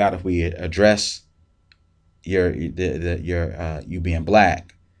worry about if we address you being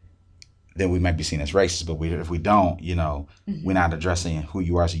black, then we might be seen as racist. But if we don't, Mm-hmm. we're not addressing who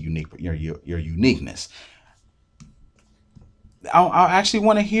you are as a unique, your uniqueness. I actually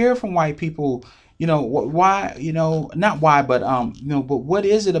want to hear from white people. Why? Not why, but but what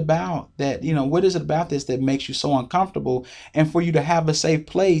is it about that? What is it about this that makes you so uncomfortable, and for you to have a safe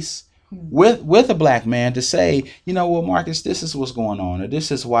place with a black man to say, well, Marcus, this is what's going on, or this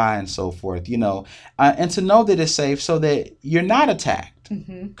is why, and so forth. And to know that it's safe so that you're not attacked,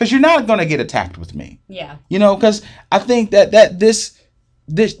 because you're not going to get attacked with me. Yeah. Because I think that this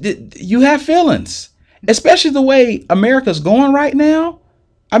you have feelings, especially the way America's going right now.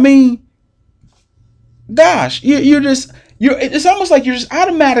 I mean, gosh, it's almost like you're just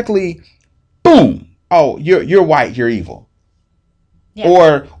automatically, boom. Oh, you're white, you're evil. Yeah.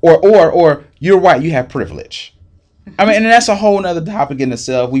 Or you're white, you have privilege. I mean, and that's a whole nother topic in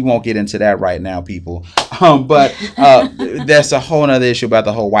itself. We won't get into that right now, people. But that's a whole nother issue about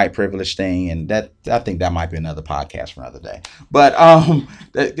the whole white privilege thing, and that I think that might be another podcast for another day. But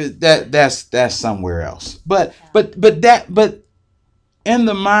that's somewhere else. But in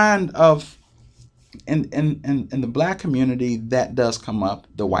the mind of in the black community, that does come up.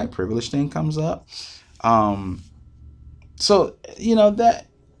 The white privilege thing comes up. So that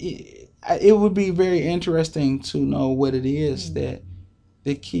it would be very interesting to know what it is that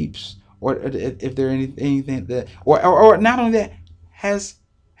keeps, or if there anything that, or not only that, has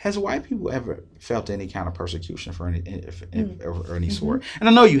white people ever felt any kind of persecution for any or any sort? And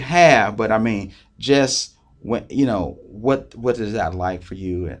I know you have, but I mean, just when what is that like for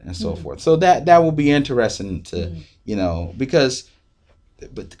you, and so forth. So that will be interesting to because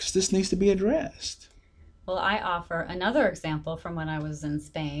this needs to be addressed. Well, I offer another example from when I was in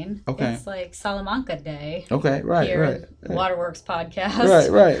Spain. Okay. It's like Salamanca Day. Okay, right, here right. at Waterworks podcast.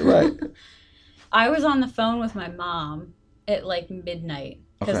 Right. I was on the phone with my mom at like midnight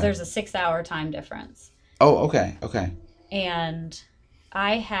because Okay. there's a 6-hour time difference. Oh, okay. And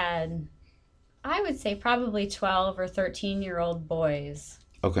I had, I would say probably 12 or 13-year-old boys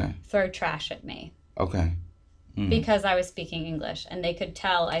throw trash at me. Okay. Because I was speaking English, and they could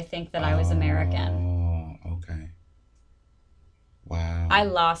tell, I think, that I was American. Oh, okay. Wow. I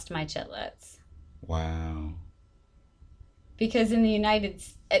lost my chitlets. Wow. Because in the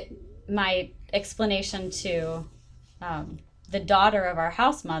my explanation to the daughter of our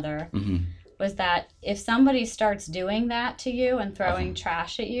house mother was that if somebody starts doing that to you and throwing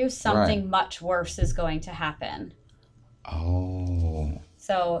trash at you, something much worse is going to happen. Oh.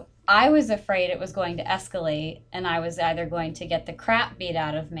 So I was afraid it was going to escalate, and I was either going to get the crap beat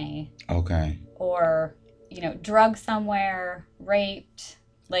out of me. Okay. Or, drugged somewhere, raped.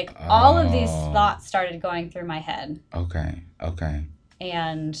 Like, all of these thoughts started going through my head. Okay.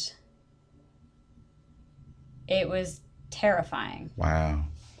 And it was terrifying. Wow.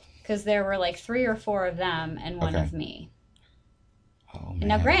 Because there were like 3 or 4 of them and one of me. Oh, man. And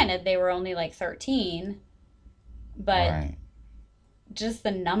now, granted, they were only like 13, but just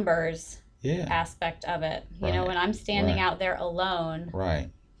the numbers aspect of it. You know, when I'm standing out there alone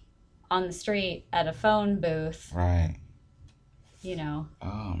on the street at a phone booth. Oh,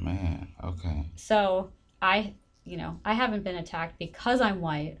 man. Okay. So I haven't been attacked because I'm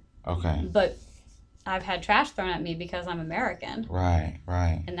white. Okay. But I've had trash thrown at me because I'm American. Right.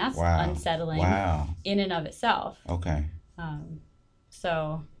 And that's unsettling in and of itself. Okay.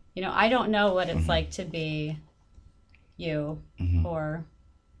 So, I don't know what it's like to be you or,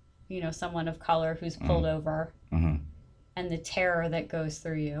 someone of color who's pulled over and the terror that goes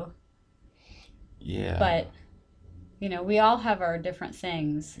through you. Yeah. But, we all have our different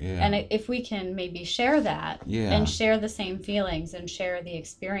things. Yeah. And if we can maybe share that and share the same feelings and share the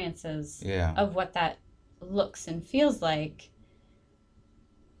experiences of what that looks and feels like,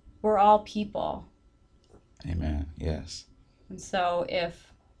 we're all people. Amen. Yes. And so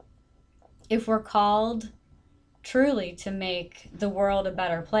if we're called truly to make the world a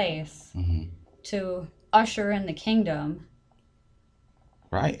better place, to usher in the kingdom.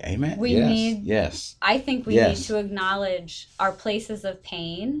 Right. Amen. We need, I think we need to acknowledge our places of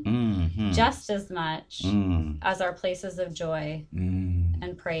pain just as much as our places of joy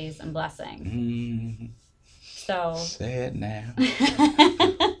and praise and blessing. So say it now.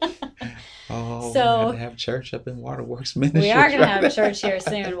 Oh, so we're going to have church up in Waterworks Ministries. We are going to have church here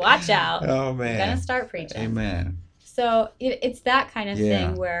soon. Watch out. Oh, man. We're going to start preaching. Amen. So it's that kind of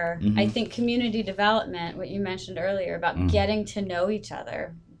thing where I think community development, what you mentioned earlier about getting to know each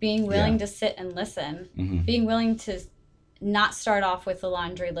other, being willing to sit and listen, being willing to not start off with a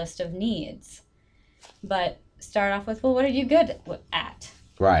laundry list of needs, but start off with, well, what are you good at?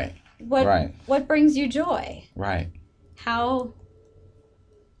 Right. What brings you joy? Right. How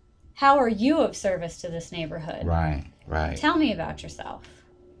are you of service to this neighborhood? Right. Tell me about yourself.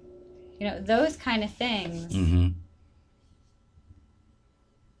 Those kind of things,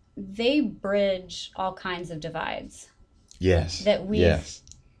 they bridge all kinds of divides. Yes. That we've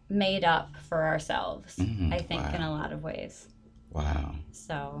made up for ourselves, I think, Wow. in a lot of ways. Wow.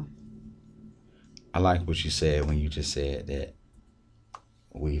 So I like what you said when you just said that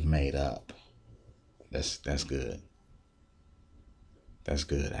we've made up. That's good. That's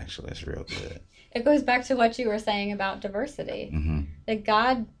good, actually. That's real good. It goes back to what you were saying about diversity. That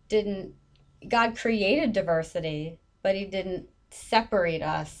God created diversity, but he didn't separate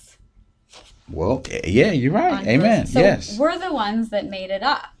us. Well, yeah, you're right. Amen. So yes. We're the ones that made it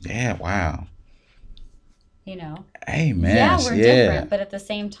up. Yeah, wow. Amen. Yeah, we're different, but at the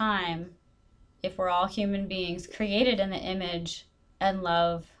same time, if we're all human beings created in the image and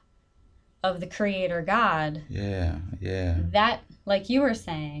love of the Creator God. Yeah. That, like you were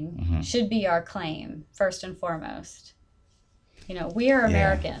saying, should be our claim, first and foremost. We are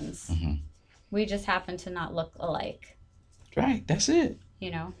Americans. We just happen to not look alike. Right, that's it.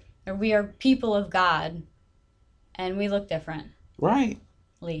 Or we are people of God, and we look different. Right.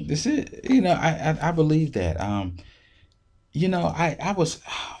 That's it. I believe that. I was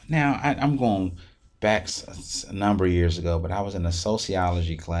now I'm going back a number of years ago, but I was in a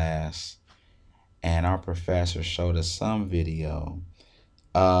sociology class, and our professor showed us some video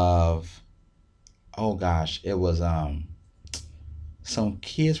of, oh gosh, it was some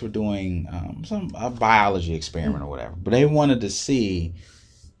kids were doing some a biology experiment or whatever, but they wanted to see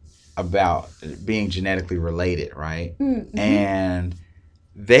about being genetically related, right? Mm-hmm. And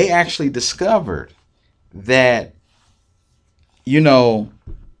they actually discovered that, you know,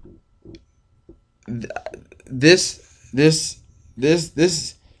 this this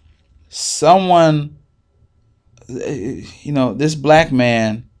someone, this black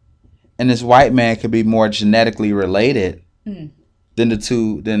man and this white man could be more genetically related than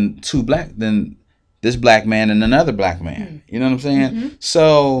this black man and another black man. You know what I'm saying? Mm-hmm.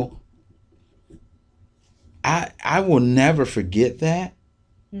 So I will never forget that,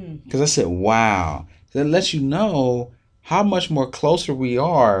 because I said, wow. That lets you know how much more closer we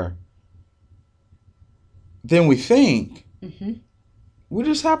are than we think. Mm-hmm. We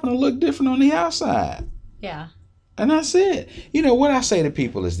just happen to look different on the outside. Yeah. And that's it. What I say to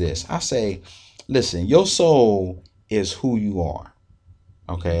people is this. I say, listen, your soul is who you are.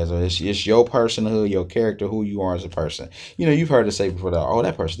 Okay, so it's your personhood, your character, who you are as a person. You've heard us say before that, oh,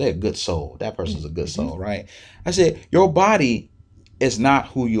 that person, they're a good soul. That person's a good soul, right? I said, your body is not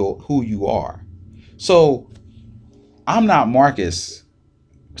who you are. So I'm not Marcus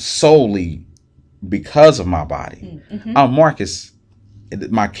solely because of my body. Mm-hmm. I'm Marcus.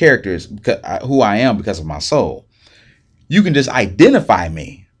 My character is who I am because of my soul. You can just identify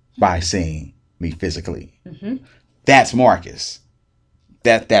me by seeing me physically. Mm-hmm. That's Marcus.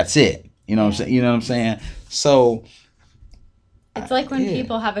 That's it. You know what I'm saying? You know what I'm saying? So it's like when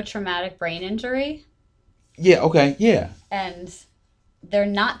people have a traumatic brain injury. Yeah, okay, yeah. And they're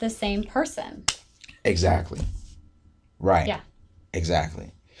not the same person. Exactly. Right. Yeah.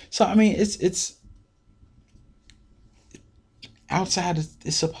 Exactly. So I mean, it's outside.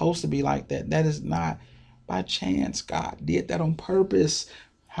 It's supposed to be like that. That is not by chance. God did that on purpose.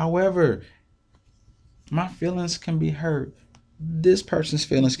 However, my feelings can be hurt. This person's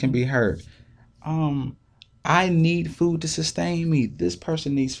feelings can be hurt. I need food to sustain me. This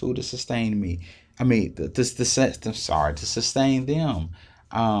person needs food to sustain me. I mean, to sustain them.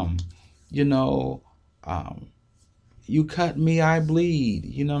 You know, you cut me, I bleed.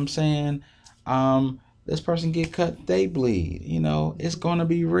 You know what I'm saying? This person get cut, they bleed. It's gonna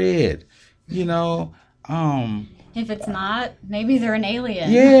be red. You know, if it's not, maybe they're an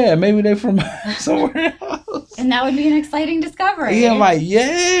alien. Yeah, maybe they're from somewhere else. And that would be an exciting discovery.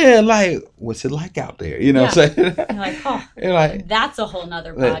 Yeah, like what's it like out there? You know what I'm saying? You're like, oh, you're like, that's a whole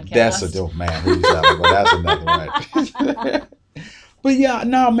nother podcast. That's a dope man. That's another one. But yeah,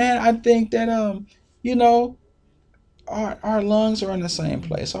 no, man, I think that our lungs are in the same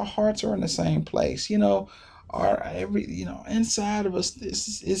place. Our hearts are in the same place. Inside of us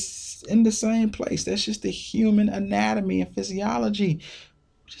is in the same place. That's just the human anatomy and physiology.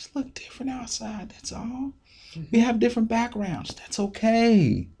 We just look different outside. That's all. We have different backgrounds. That's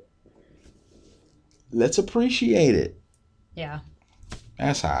okay. Let's appreciate it. Yeah.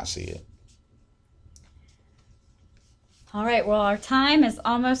 That's how I see it. All right. Well, our time is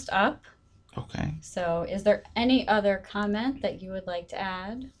almost up. Okay. So is there any other comment that you would like to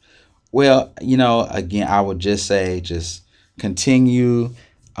add? Well, again, I would just say, just continue,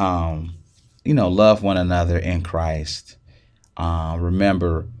 love one another in Christ.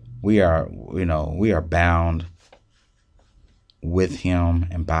 Remember, we are bound with Him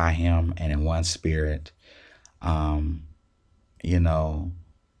and by Him and in one spirit. Let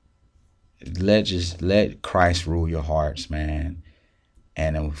Christ rule your hearts, man.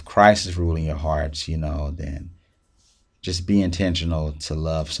 And if Christ is ruling your hearts, then just be intentional to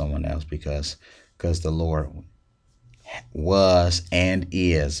love someone else, because the Lord was and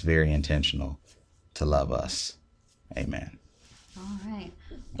is very intentional to love us. Amen. All right.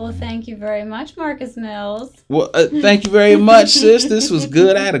 Well, thank you very much, Marcus Mills. Well, thank you very much, sis. This was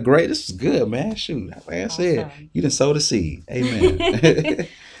good. This was good, man. Shoot, like I said, you done sowed a seed. Amen.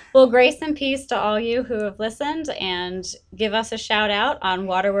 Well, grace and peace to all you who have listened, and give us a shout out on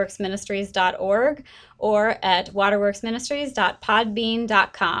waterworksministries.org or at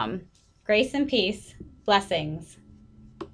waterworksministries.podbean.com. Grace and peace. Blessings.